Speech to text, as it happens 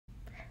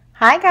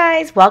Hi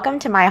guys, welcome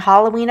to my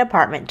Halloween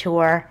apartment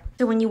tour.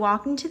 So when you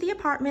walk into the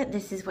apartment,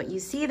 this is what you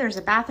see. There's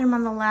a bathroom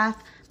on the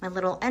left, my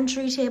little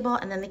entry table,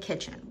 and then the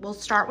kitchen. We'll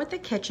start with the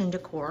kitchen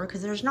decor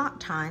because there's not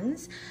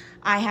tons.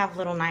 I have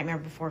little Nightmare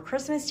Before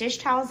Christmas dish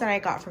towels that I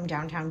got from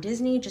Downtown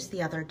Disney just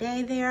the other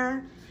day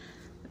there.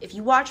 If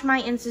you watch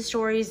my Insta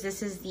stories,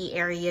 this is the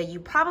area you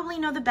probably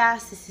know the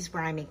best. This is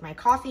where I make my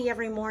coffee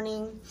every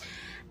morning.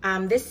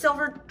 This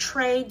silver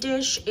tray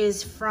dish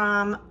is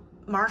from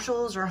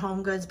Marshalls or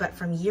Home Goods, but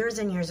from years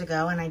and years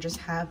ago, and I just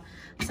have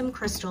some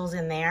crystals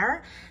in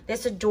there.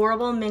 This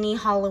adorable mini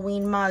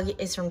Halloween mug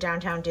is from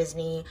Downtown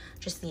Disney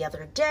just the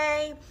other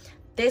day.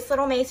 This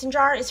little mason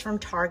jar is from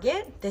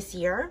Target this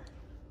year.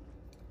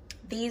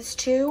 These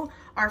two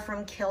are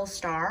from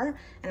Killstar,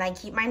 and I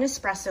keep my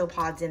Nespresso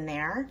pods in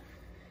there.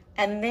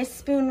 And this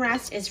spoon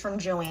rest is from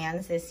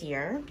Joann's this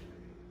year.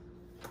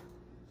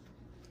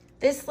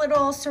 This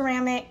little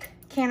ceramic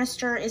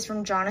canister is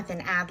from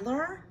Jonathan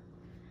Adler.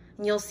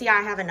 You'll see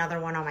I have another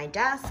one on my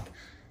desk.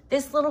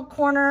 This little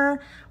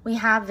corner, we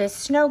have this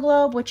snow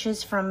globe, which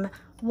is from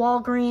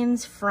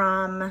Walgreens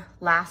from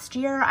last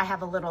year. I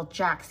have a little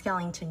Jack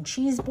Skellington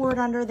cheese board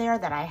under there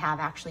that I have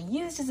actually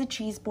used as a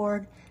cheese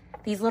board.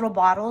 These little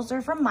bottles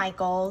are from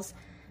Michael's.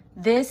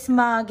 This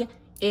mug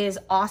is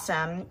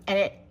awesome, and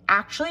it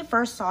actually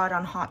first saw it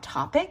on Hot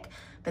Topic,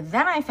 but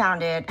then I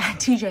found it at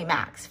TJ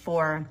Maxx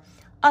for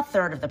a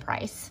third of the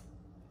price.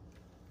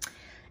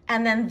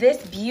 And then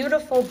this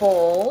beautiful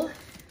bowl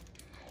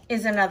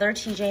is another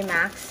TJ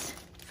Maxx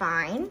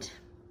find.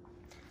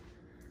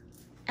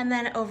 And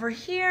then over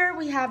here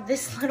we have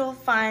this little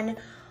fun,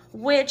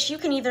 which you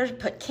can either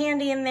put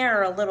candy in there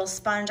or a little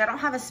sponge. I don't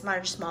have a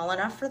sponge small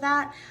enough for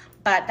that,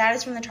 but that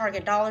is from the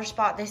Target Dollar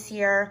Spot this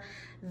year.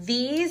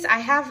 These, I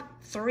have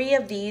 3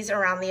 of these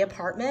around the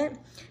apartment,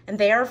 and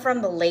they are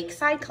from the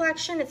Lakeside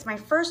collection. It's my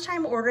first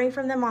time ordering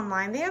from them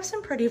online. They have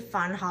some pretty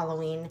fun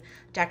Halloween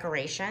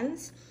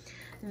decorations.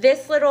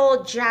 This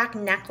little Jack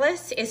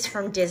necklace is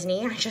from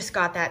Disney. I just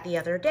got that the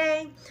other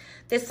day.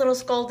 This little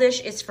skull dish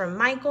is from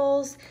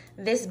Michael's.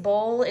 This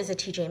bowl is a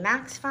TJ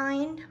Maxx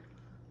find.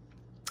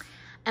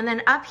 And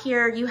then up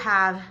here you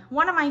have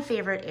one of my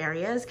favorite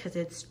areas because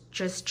it's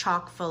just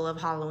chock full of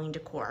Halloween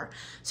decor.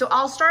 So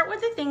I'll start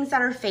with the things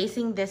that are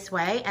facing this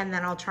way, and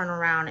then I'll turn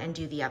around and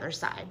do the other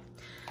side.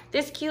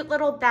 This cute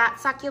little bat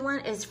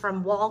succulent is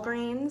from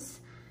Walgreens.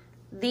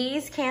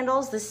 These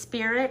candles, the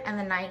Spirit and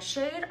the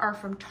Nightshade, are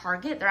from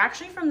Target. They're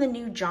actually from the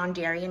new John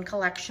Darien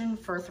collection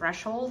for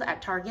Threshold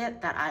at Target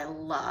that I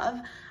love.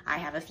 I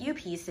have a few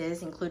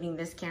pieces, including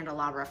this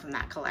candelabra from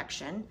that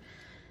collection.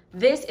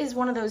 This is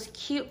one of those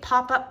cute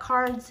pop-up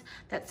cards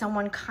that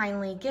someone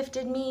kindly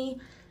gifted me.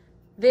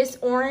 This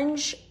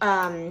orange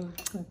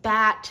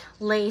bat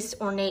lace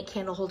ornate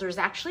candle holder is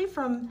actually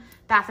from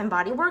Bath &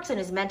 Body Works and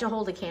is meant to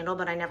hold a candle,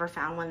 but I never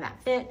found one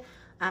that fit.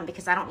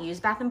 Because I don't use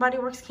Bath & Body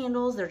Works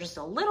candles. They're just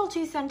a little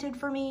too scented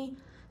for me.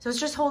 So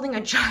it's just holding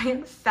a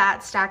giant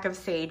fat stack of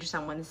sage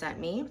someone sent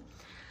me.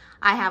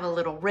 I have a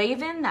little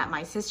raven that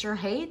my sister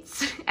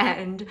hates,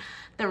 and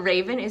the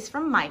raven is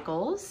from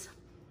Michael's.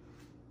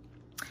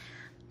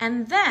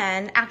 And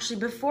then, actually,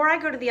 before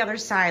I go to the other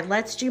side,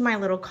 let's do my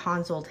little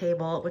console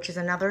table, which is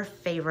another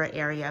favorite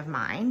area of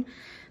mine.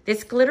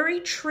 This glittery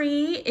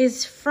tree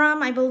is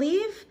from, I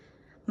believe,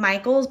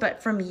 Michael's,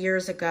 but from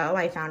years ago.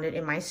 I found it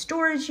in my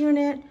storage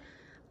unit.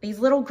 These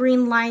little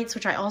green lights,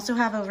 which I also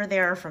have over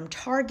there, are from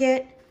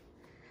Target.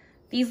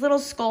 These little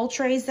skull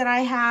trays that I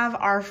have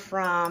are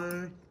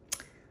from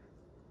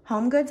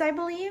Home Goods, I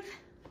believe.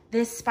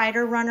 This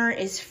spider runner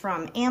is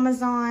from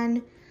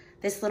Amazon.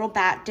 This little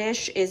bat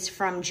dish is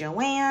from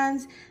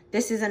Joann's.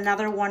 This is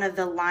another one of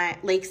the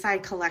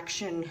Lakeside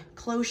collection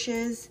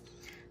cloches.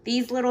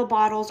 These little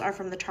bottles are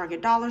from the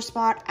Target Dollar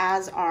Spot,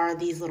 as are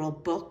these little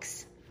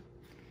books.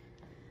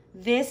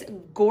 This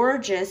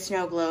gorgeous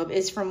snow globe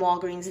is from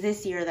Walgreens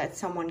this year that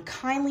someone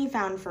kindly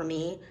found for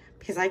me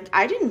because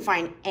I didn't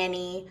find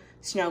any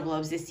snow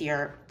globes this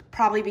year,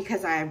 probably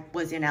because I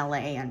was in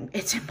LA and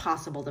it's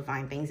impossible to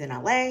find things in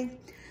LA.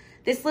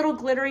 This little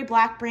glittery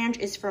black branch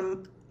is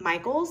from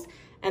Michael's,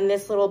 and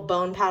this little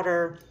bone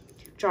powder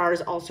jar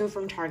is also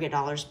from Target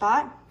Dollar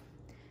Spot.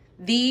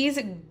 These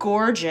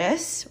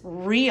gorgeous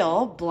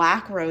real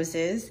black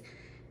roses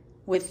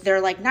they're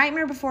like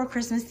Nightmare Before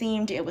Christmas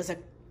themed. It was a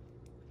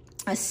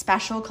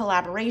special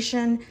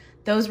collaboration.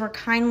 Those were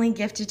kindly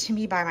gifted to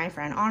me by my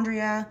friend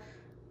Andrea.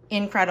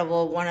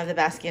 Incredible, one of the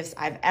best gifts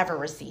I've ever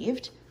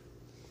received.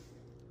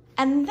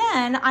 And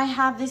then I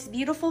have this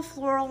beautiful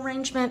floral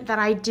arrangement that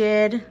I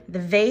did. The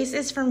vase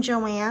is from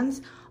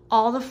Joann's.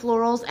 All the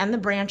florals and the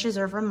branches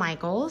are from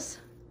Michael's.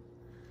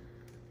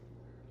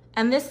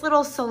 And this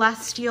little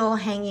celestial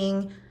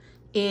hanging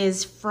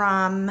is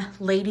from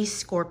Lady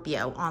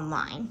Scorpio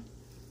online.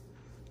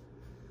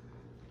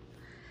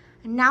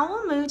 Now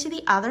we'll move to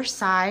the other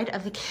side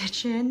of the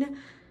kitchen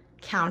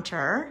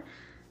counter.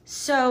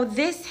 So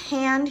this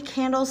hand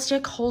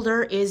candlestick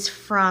holder is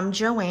from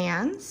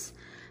Joann's.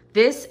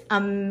 This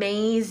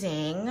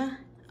amazing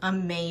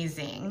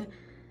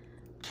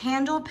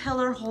candle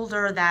pillar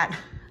holder that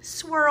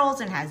swirls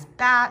and has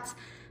bats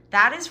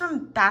That is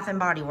from Bath &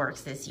 Body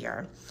Works this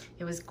year.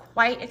 It was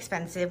quite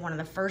expensive, one of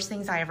the first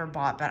things I ever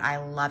bought, but I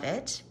love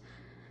it.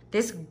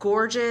 This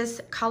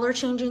gorgeous color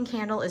changing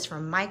candle is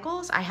from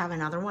Michaels. I have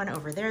another one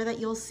over there that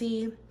you'll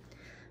see.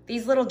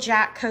 These little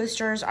Jack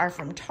coasters are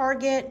from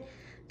Target.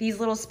 These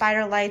little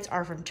spider lights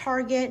are from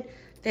Target.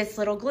 This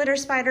little glitter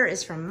spider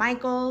is from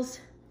Michaels.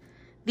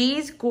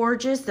 These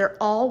gorgeous, they're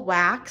all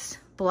wax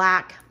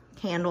black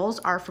candles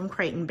are from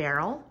Crate &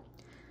 Barrel.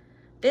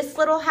 This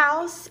little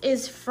house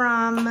is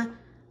from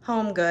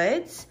Home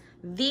Goods.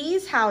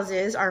 These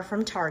houses are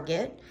from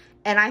Target,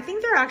 and I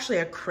think they're actually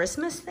a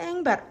Christmas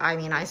thing, but I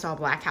mean, I saw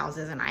black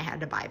houses and I had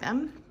to buy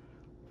them.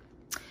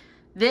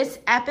 This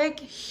epic,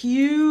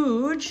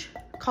 huge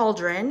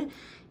cauldron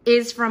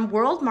is from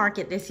World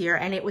Market this year,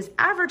 and it was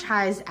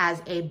advertised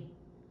as a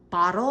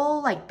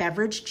bottle, like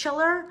beverage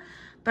chiller,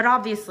 but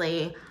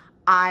obviously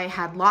I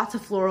had lots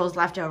of florals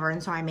left over,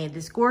 and so I made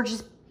this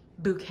gorgeous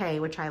bouquet,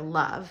 which I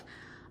love.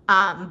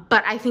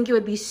 But I think it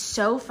would be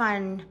so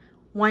fun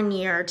one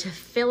year to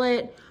fill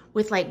it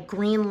with like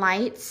green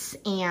lights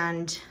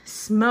and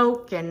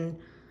smoke and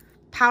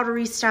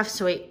powdery stuff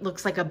so it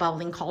looks like a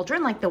bubbling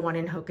cauldron like the one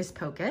in Hocus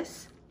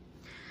Pocus.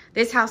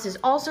 This house is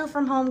also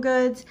from Home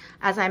Goods.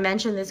 As I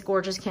mentioned, this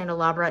gorgeous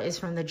candelabra is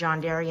from the John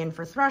Darien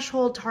for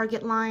Threshold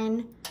Target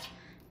line.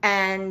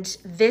 And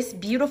this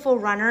beautiful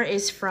runner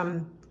is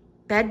from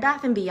Bed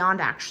Bath &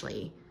 Beyond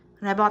actually.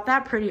 And I bought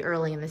that pretty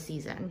early in the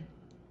season.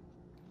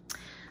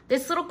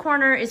 This little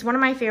corner is one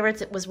of my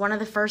favorites. It was one of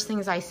the first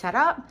things I set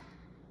up.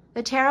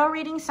 The tarot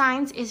reading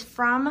signs is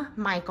from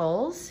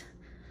Michaels.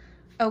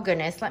 Oh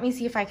goodness, let me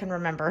see if I can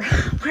remember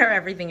where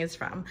everything is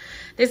from.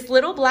 This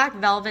little black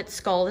velvet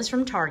skull is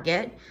from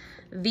Target.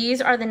 These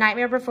are the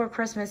Nightmare Before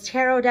Christmas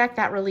tarot deck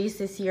that released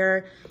this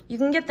year. You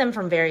can get them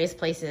from various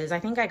places. I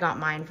think I got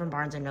mine from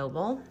Barnes &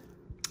 Noble.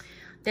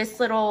 This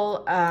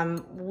little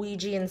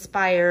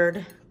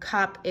Ouija-inspired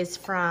cup is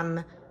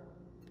from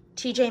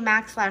TJ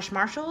Maxx /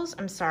 Marshalls.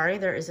 I'm sorry,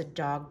 there is a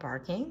dog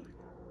barking.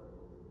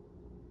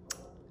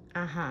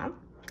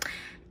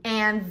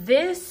 And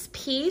this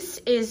piece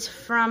is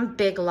from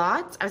Big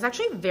Lots. I was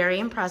actually very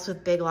impressed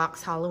with Big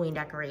Lots Halloween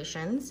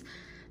decorations.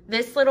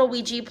 This little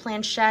Ouija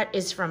planchette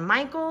is from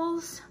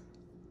Michaels.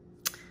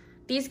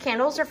 These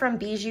candles are from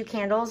Bijou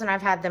Candles, and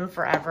I've had them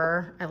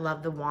forever. I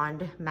love the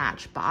wand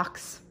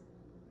matchbox.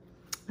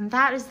 And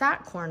that is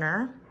that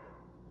corner.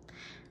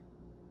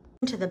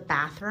 Into the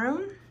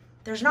bathroom.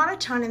 There's not a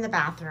ton in the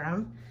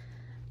bathroom.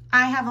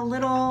 I have a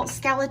little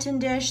skeleton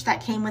dish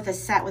that came with a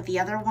set with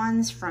the other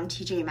ones from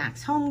TJ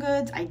Maxx Home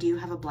Goods. I do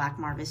have a Black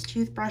Marvis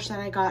toothbrush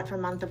that I got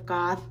from Month of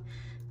Goth.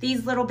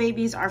 These little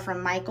babies are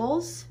from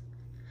Michaels,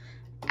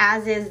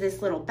 as is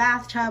this little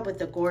bathtub with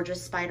the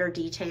gorgeous spider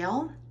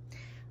detail.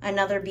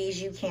 Another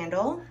Bijou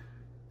candle.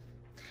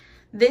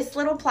 This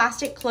little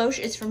plastic cloche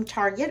is from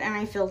Target, and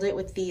I filled it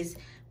with these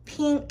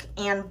pink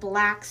and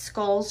black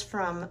skulls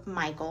from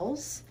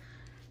Michaels.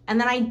 And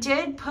then I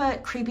did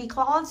put creepy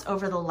claws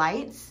over the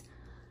lights.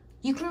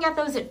 You can get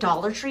those at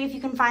Dollar Tree if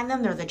you can find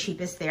them. They're the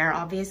cheapest there,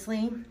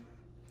 obviously.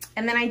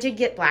 And then I did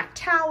get black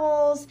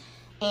towels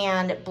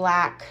and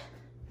black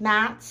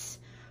mats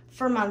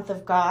for Month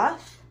of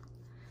Goth.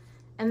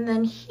 And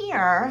then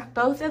here,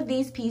 both of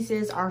these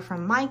pieces are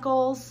from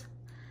Michaels.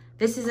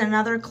 This is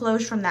another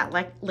cloche from that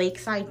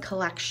Lakeside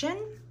collection.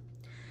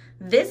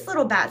 This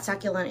little bat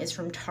succulent is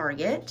from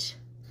Target.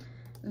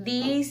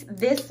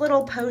 This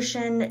little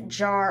potion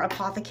jar,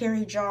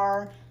 apothecary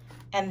jar,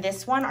 and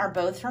this one are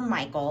both from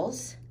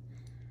Michaels.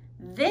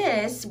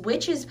 This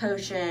witch's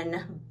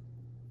potion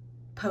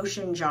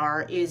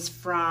jar is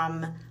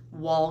from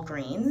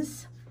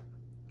Walgreens.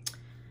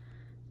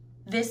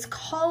 This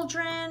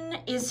cauldron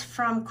is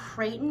from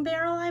Crate &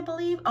 Barrel, I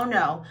believe. Oh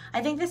no,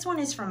 I think this one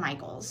is from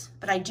Michaels,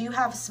 but I do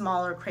have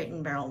smaller Crate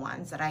 & Barrel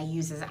ones that I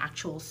use as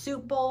actual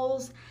soup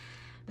bowls.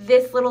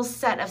 This little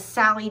set of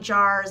Sally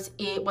jars,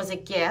 it was a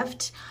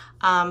gift,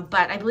 but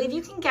I believe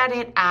you can get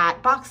it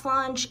at Box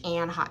Lunch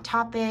and Hot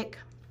Topic.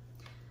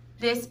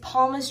 This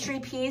palmistry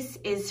piece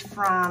is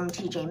from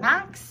TJ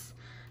Maxx.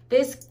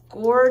 This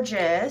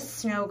gorgeous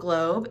snow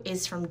globe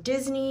is from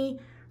Disney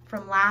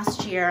from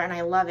last year, and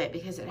I love it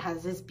because it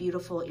has this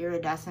beautiful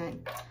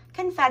iridescent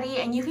confetti,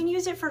 and you can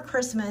use it for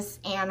Christmas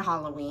and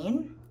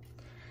Halloween.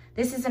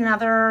 This is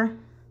another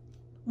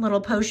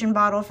little potion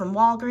bottle from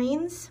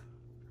Walgreens.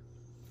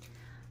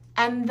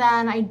 And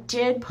then I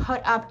did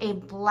put up a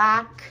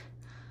black,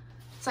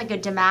 it's like a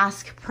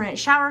damask print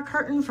shower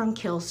curtain from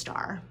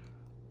Killstar.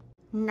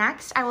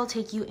 Next, I will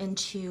take you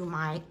into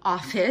my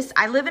office.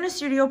 I live in a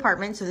studio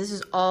apartment, so this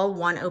is all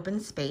one open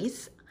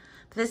space.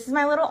 This is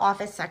my little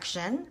office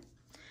section.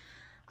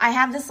 I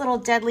have this little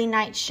Deadly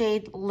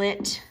Nightshade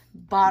lit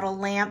bottle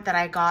lamp that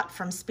I got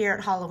from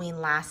Spirit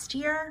Halloween last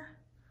year.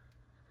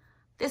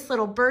 This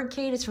little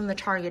birdcage is from the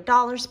Target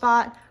Dollar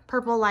Spot.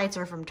 Purple lights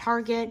are from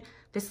Target.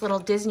 This little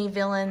Disney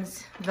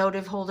Villains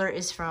votive holder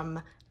is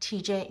from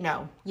TJ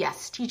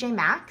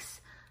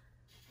Maxx.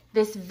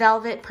 This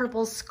velvet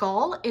purple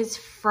skull is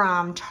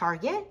from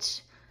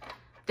Target.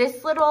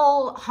 This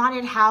little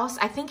haunted house,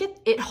 I think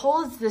it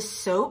holds the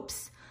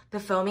soaps the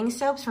foaming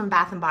soaps from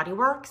Bath & Body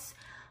Works,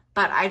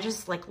 but I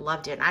just like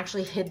loved it. I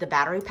actually hid the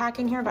battery pack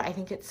in here, but I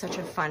think it's such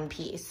a fun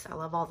piece. I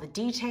love all the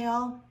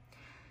detail.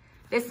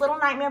 This little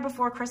Nightmare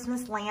Before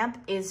Christmas lamp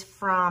is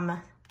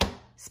from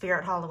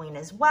Spirit Halloween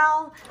as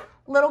well.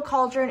 Little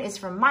Cauldron is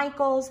from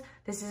Michaels.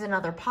 This is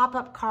another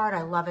pop-up card.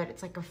 I love it.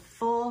 It's like a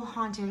full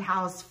haunted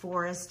house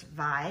forest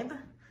vibe.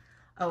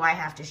 Oh, I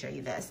have to show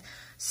you this.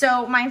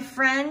 So my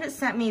friend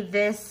sent me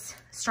this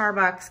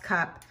Starbucks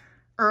cup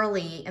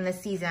early in the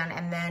season,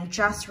 and then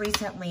just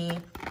recently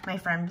my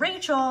friend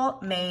Rachel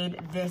made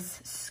this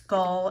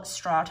skull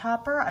straw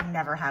topper. I've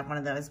never had one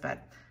of those,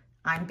 but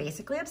I'm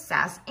basically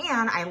obsessed,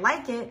 and I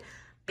like it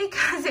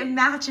because it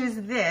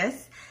matches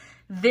this.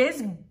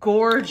 This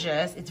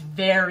gorgeous, it's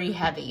very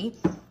heavy,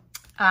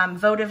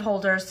 votive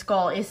holder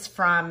skull is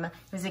from, it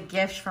was a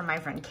gift from my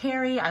friend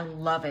Carrie. I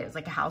love it. It's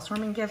like a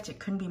housewarming gift. It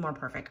couldn't be more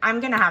perfect. I'm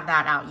gonna have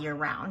that out year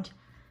round.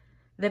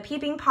 The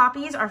Peeping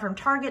Poppies are from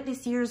Target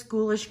this year's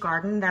Ghoulish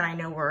Garden that I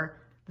know were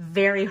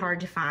very hard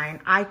to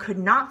find. I could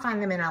not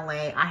find them in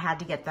LA. I had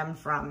to get them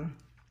from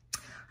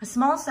a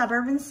small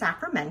suburb in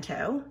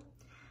Sacramento.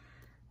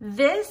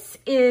 This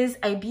is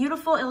a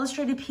beautiful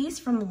illustrated piece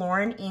from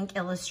Lauren Inc.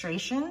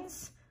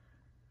 Illustrations.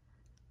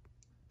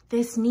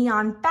 This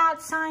neon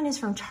bat sign is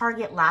from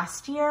Target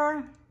last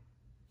year.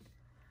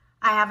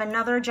 I have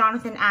another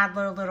Jonathan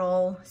Adler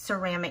little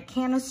ceramic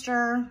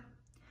canister.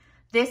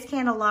 This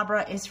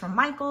candelabra is from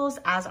Michaels,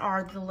 as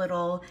are the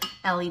little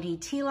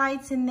LED tea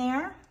lights in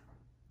there.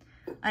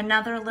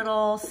 Another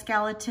little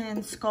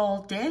skeleton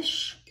skull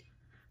dish.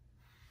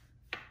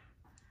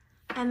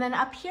 And then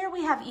up here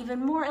we have even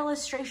more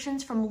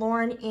illustrations from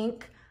Lauren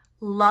Inc.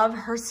 Love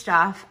her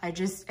stuff.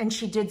 And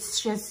she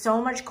has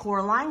so much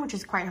core line, which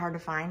is quite hard to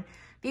find.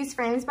 These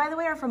frames, by the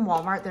way, are from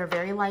Walmart. They're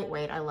very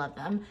lightweight. I love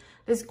them.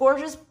 This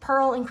gorgeous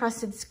pearl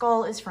encrusted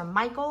skull is from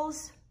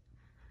Michaels,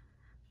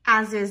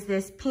 as is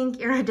this pink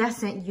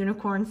iridescent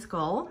unicorn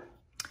skull.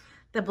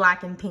 The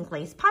black and pink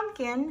lace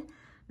pumpkin.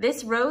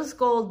 This rose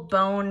gold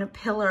bone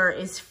pillar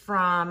is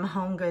from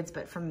Home Goods,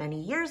 but from many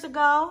years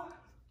ago.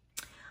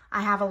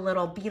 I have a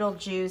little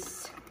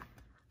Beetlejuice,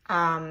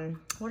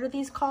 what are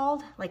these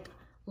called? Like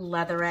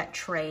leatherette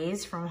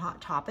trays from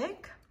Hot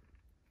Topic.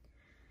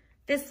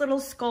 This little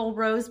skull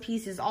rose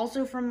piece is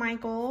also from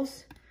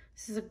Michaels.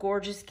 This is a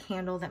gorgeous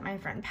candle that my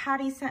friend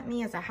Patty sent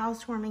me as a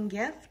housewarming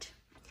gift.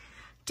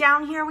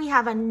 Down here we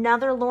have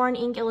another Lauren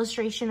Inc.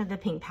 illustration of the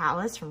Pink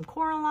Palace from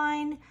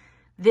Coraline.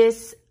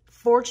 This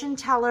fortune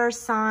teller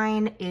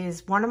sign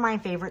is one of my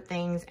favorite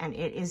things, and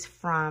it is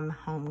from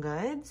Home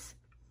Goods.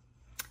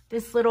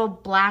 This little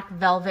black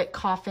velvet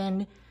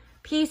coffin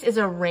piece is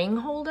a ring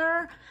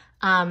holder.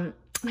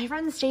 My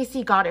friend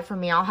Stacy got it for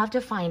me. I'll have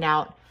to find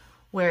out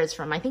where it's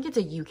from. I think it's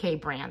a UK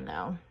brand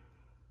though.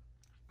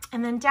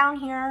 And then down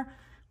here,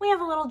 we have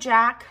a little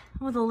jack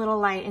with a little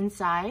light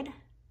inside.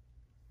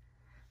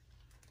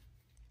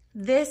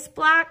 This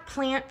black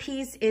plant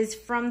piece is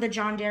from the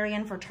John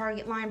Darien for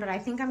Target line, but I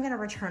think I'm gonna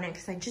return it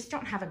because I just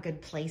don't have a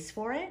good place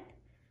for it.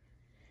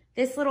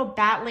 This little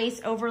bat lace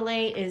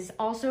overlay is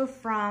also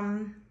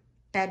from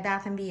Bed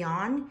Bath &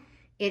 Beyond.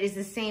 It is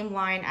the same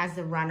line as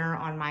the runner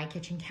on my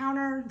kitchen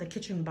counter, the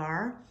kitchen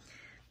bar.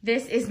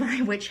 This is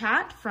my witch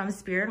hat from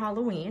Spirit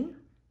Halloween.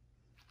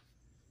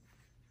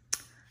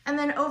 And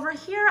then over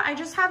here, I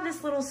just have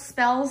this little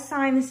spell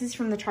sign. This is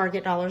from the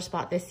Target dollar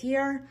spot this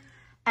year.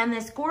 And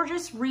this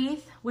gorgeous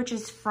wreath, which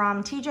is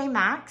from TJ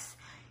Maxx.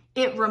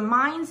 It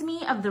reminds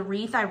me of the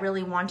wreath I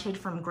really wanted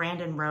from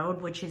Grandin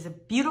Road, which is a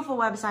beautiful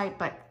website,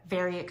 but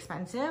very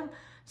expensive.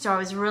 So I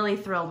was really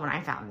thrilled when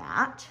I found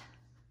that.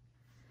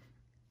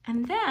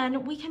 And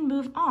then we can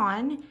move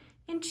on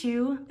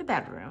into the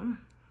bedroom.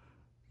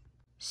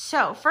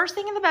 So first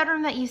thing in the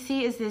bedroom that you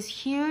see is this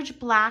huge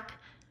black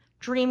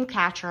dream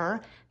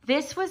catcher.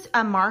 This was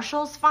a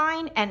Marshall's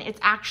find, and it's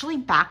actually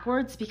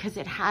backwards because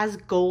it has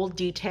gold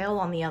detail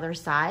on the other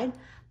side,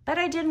 but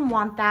I didn't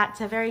want that.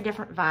 It's a very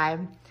different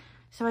vibe.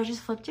 So I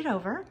just flipped it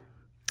over.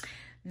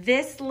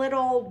 This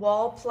little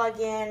wall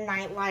plug-in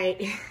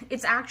nightlight,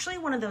 it's actually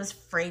one of those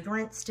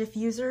fragrance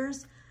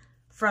diffusers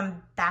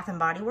from Bath &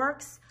 Body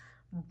Works,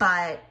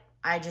 but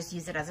I just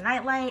use it as a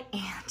nightlight,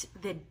 and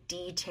the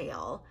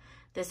detail.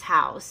 This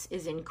house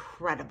is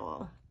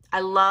incredible. I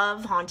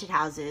love haunted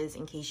houses,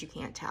 in case you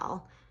can't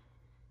tell,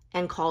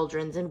 and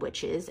cauldrons and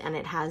witches, and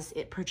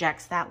it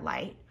projects that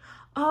light.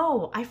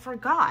 Oh, I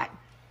forgot.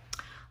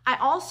 I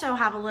also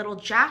have a little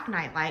Jack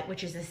nightlight,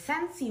 which is a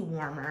Scentsy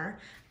warmer,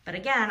 but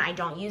again, I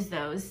don't use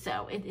those,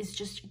 so it is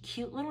just a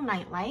cute little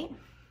nightlight.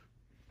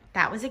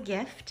 That was a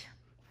gift.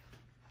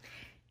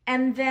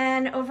 And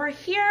then over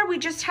here, we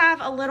just have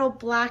a little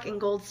black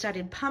and gold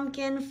studded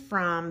pumpkin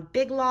from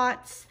Big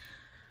Lots.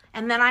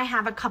 And then I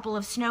have a couple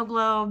of snow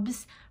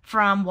globes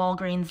from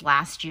Walgreens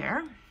last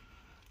year.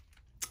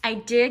 I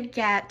did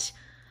get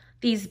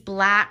these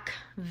black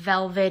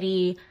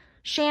velvety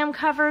sham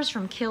covers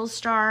from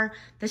Killstar.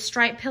 The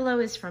stripe pillow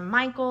is from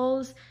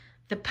Michaels.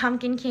 The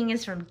Pumpkin King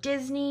is from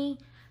Disney.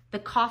 The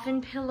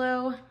coffin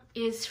pillow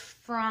is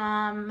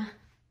from,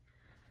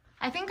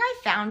 I think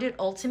I found it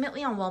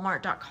ultimately on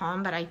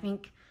Walmart.com, but I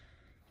think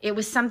It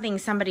was something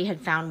somebody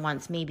had found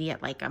once, maybe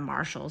at like a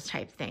Marshall's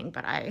type thing,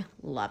 but I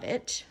love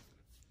it.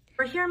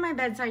 Over here on my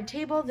bedside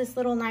table, this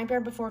little Nightmare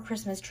Before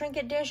Christmas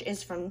trinket dish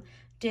is from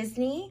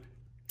Disney.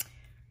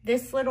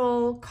 This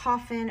little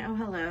coffin, oh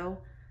hello,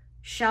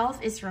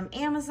 shelf is from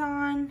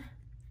Amazon.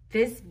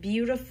 This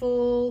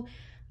beautiful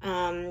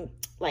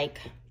like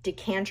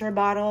decanter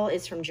bottle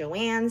is from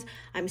Joann's.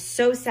 I'm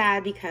so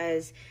sad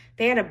because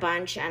they had a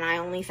bunch and I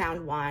only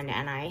found one,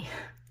 and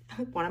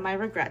one of my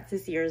regrets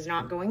this year is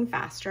not going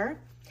faster.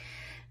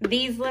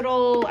 These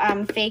little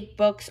fake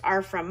books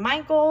are from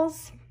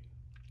Michael's,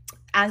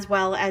 as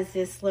well as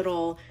this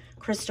little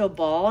crystal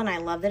ball, and I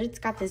love that it's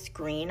got this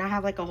green. I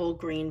have like a whole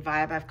green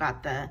vibe. I've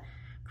got the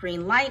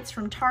green lights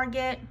from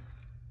Target.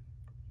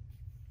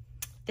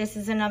 This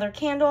is another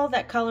candle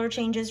that color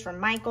changes from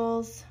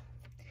Michael's.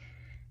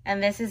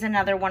 And this is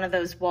another one of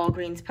those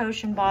Walgreens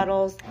potion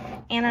bottles,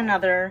 and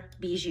another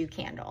bijou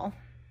candle.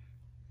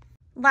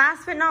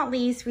 Last but not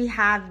least, we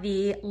have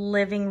the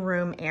living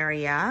room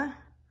area.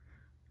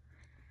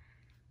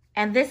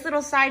 And this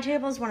little side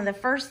table is one of the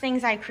first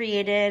things I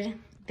created.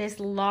 This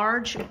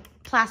large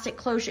plastic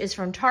cloche is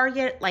from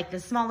Target, like the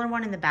smaller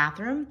one in the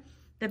bathroom.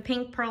 The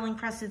pink pearl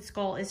encrusted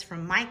skull is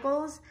from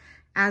Michael's,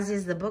 as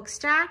is the book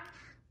stack.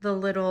 The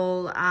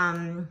little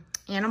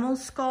animal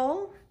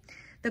skull.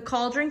 The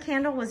cauldron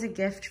candle was a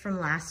gift from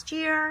last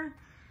year.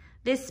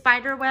 This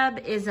spider web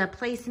is a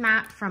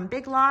placemat from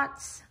Big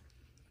Lots.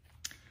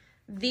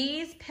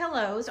 These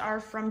pillows are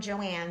from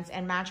Joann's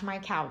and match my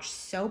couch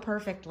so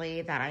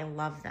perfectly that I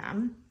love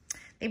them.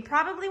 They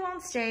probably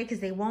won't stay because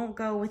they won't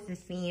go with the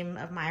theme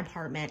of my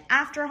apartment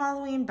after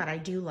Halloween, but I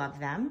do love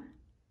them.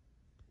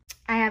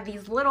 I have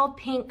these little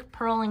pink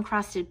pearl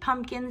encrusted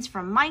pumpkins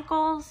from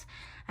Michael's,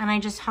 and I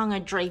just hung a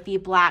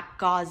drapey black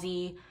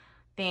gauzy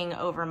thing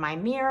over my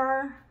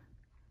mirror.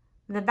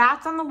 The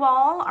bats on the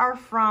wall are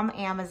from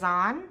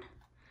Amazon.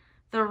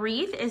 The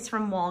wreath is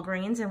from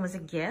Walgreens and was a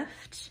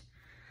gift.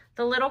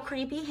 The little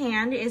creepy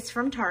hand is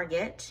from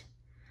Target.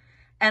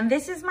 And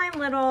this is my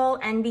little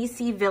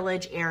NBC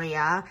Village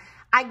area.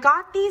 I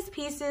got these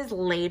pieces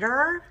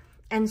later,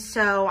 and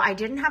so I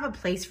didn't have a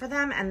place for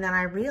them, and then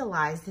I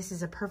realized this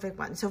is a perfect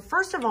one. So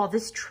first of all,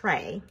 this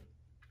tray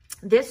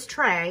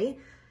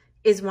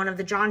is one of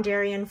the John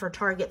Darien for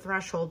Target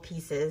Threshold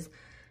pieces,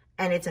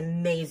 and it's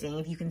amazing.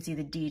 If you can see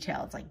the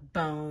detail, it's like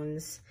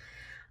bones.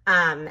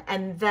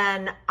 And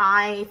then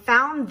I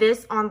found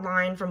this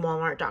online from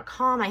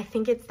Walmart.com. I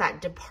think it's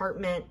that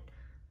Department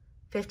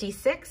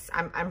 56.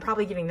 I'm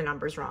probably getting the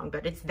numbers wrong,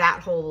 but it's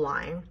that whole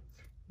line.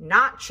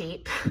 Not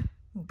cheap,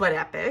 but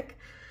epic.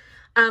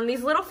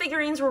 These little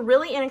figurines were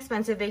really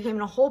inexpensive. They came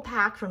in a whole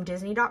pack from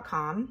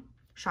Disney.com,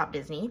 Shop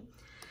Disney.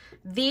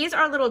 These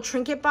are little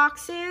trinket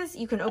boxes.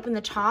 You can open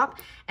the top,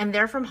 and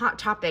they're from Hot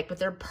Topic, but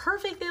they're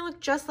perfect. They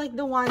look just like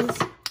the ones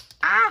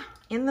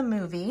in the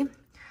movie.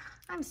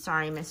 I'm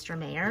sorry, Mr.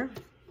 Mayor.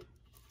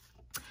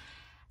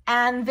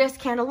 And this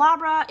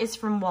candelabra is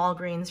from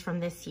Walgreens from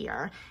this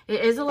year.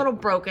 It is a little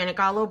broken. It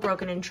got a little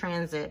broken in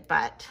transit,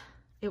 but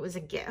it was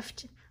a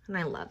gift, and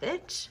I love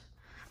it.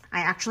 I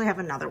actually have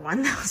another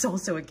one that was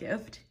also a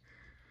gift.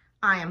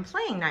 I am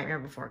playing Nightmare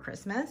Before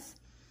Christmas.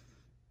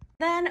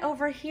 Then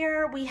over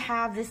here, we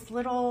have this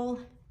little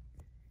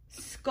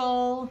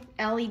skull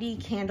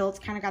LED candle. It's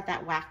kind of got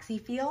that waxy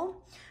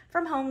feel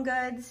from Home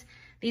Goods.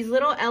 These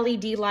little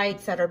LED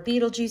lights that are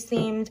Beetlejuice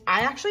themed.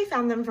 I actually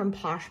found them from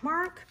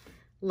Poshmark.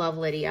 Love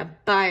Lydia,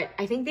 but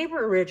I think they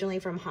were originally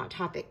from Hot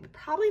Topic, but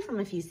probably from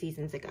a few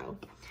seasons ago.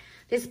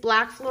 This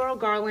black floral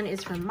garland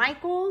is from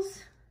Michael's.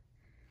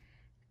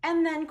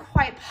 And then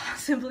quite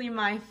possibly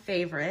my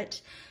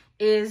favorite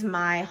is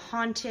my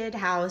haunted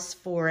house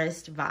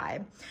forest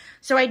vibe.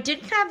 So I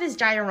did have this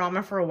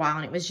diorama for a while,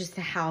 and it was just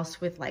a house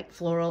with like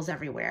florals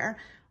everywhere.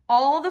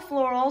 All the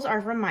florals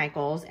are from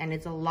Michael's, and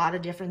it's a lot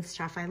of different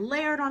stuff. I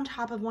layered on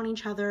top of I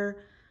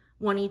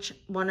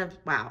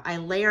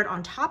layered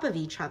on top of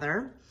each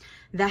other.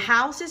 The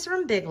house is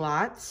from Big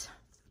Lots.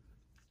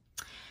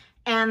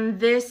 And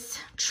this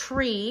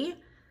tree,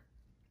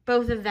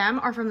 both of them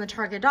are from the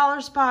Target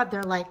Dollar Spot.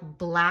 They're like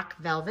black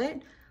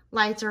velvet.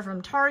 Lights are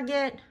from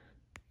Target.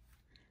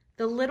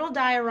 The little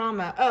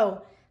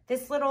diorama,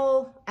 this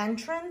little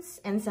entrance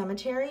and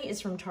cemetery is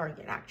from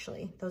Target,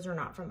 actually. Those are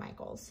not from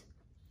Michael's.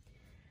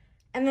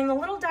 And then the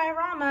little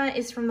diorama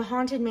is from the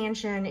Haunted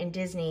Mansion in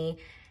Disney.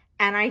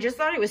 And I just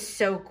thought it was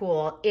so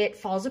cool. It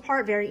falls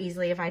apart very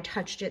easily. If I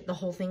touched it, the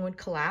whole thing would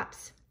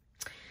collapse.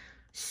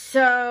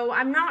 So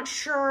I'm not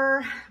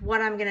sure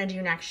what I'm gonna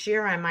do next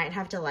year. I might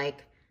have to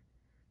like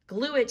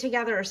glue it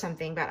together or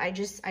something, but I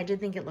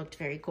did think it looked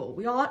very cool.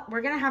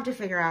 We're gonna have to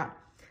figure out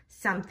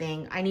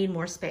something. I need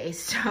more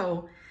space,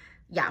 so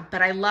yeah,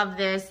 but I love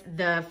this.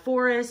 The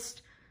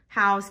forest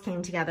house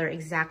came together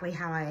exactly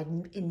how I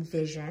had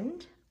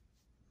envisioned.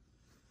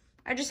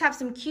 I just have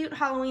some cute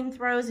Halloween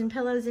throws and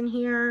pillows in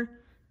here.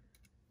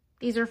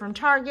 These are from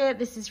Target.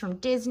 This is from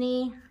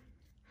Disney.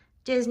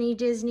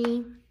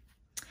 Disney.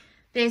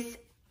 This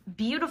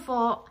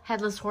beautiful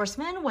Headless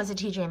Horseman was a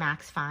TJ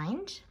Maxx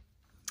find.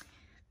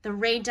 The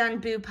Rae Dunn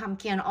Boo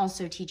Pumpkin,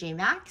 also TJ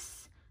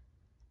Maxx.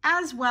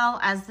 as well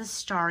as the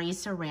starry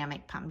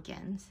ceramic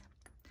pumpkins.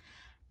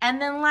 And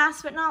then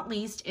last but not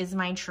least is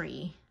my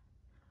tree,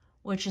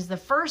 which is the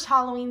first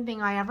Halloween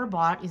thing I ever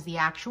bought, is the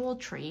actual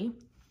tree.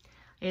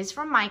 It is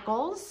from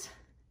Michaels.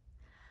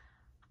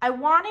 I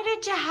wanted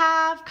it to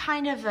have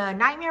kind of a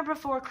Nightmare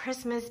Before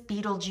Christmas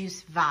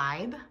Beetlejuice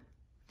vibe.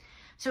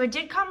 So it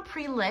did come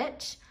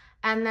pre-lit,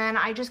 and then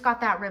I just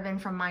got that ribbon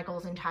from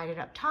Michaels and tied it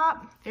up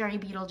top. Very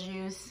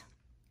Beetlejuice.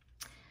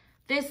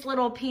 This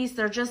little piece,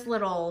 they're just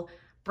little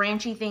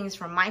branchy things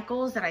from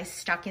Michaels that I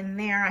stuck in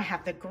there. I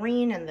have the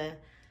green and the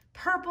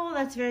purple,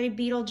 that's very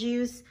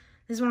Beetlejuice.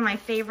 This is one of my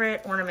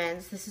favorite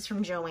ornaments. This is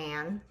from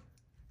Joanne,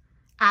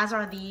 as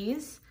are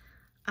these.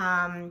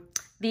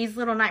 These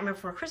little Nightmare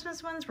Before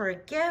Christmas ones were a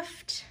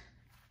gift.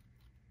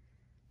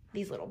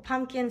 These little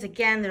pumpkins,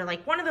 again, they're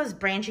like one of those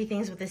branchy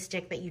things with a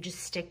stick that you just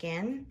stick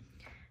in,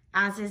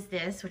 as is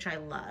this, which I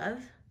love.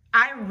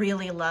 I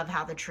really love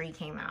how the tree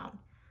came out.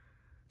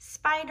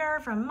 Spider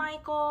from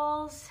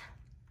Michaels.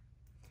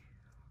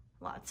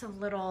 Lots of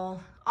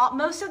little,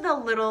 most of the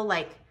little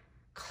like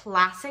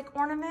classic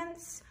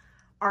ornaments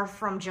are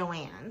from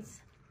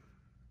Joann's,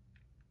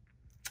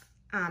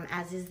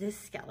 as is this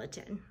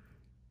skeleton.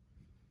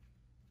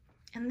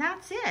 And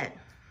that's it.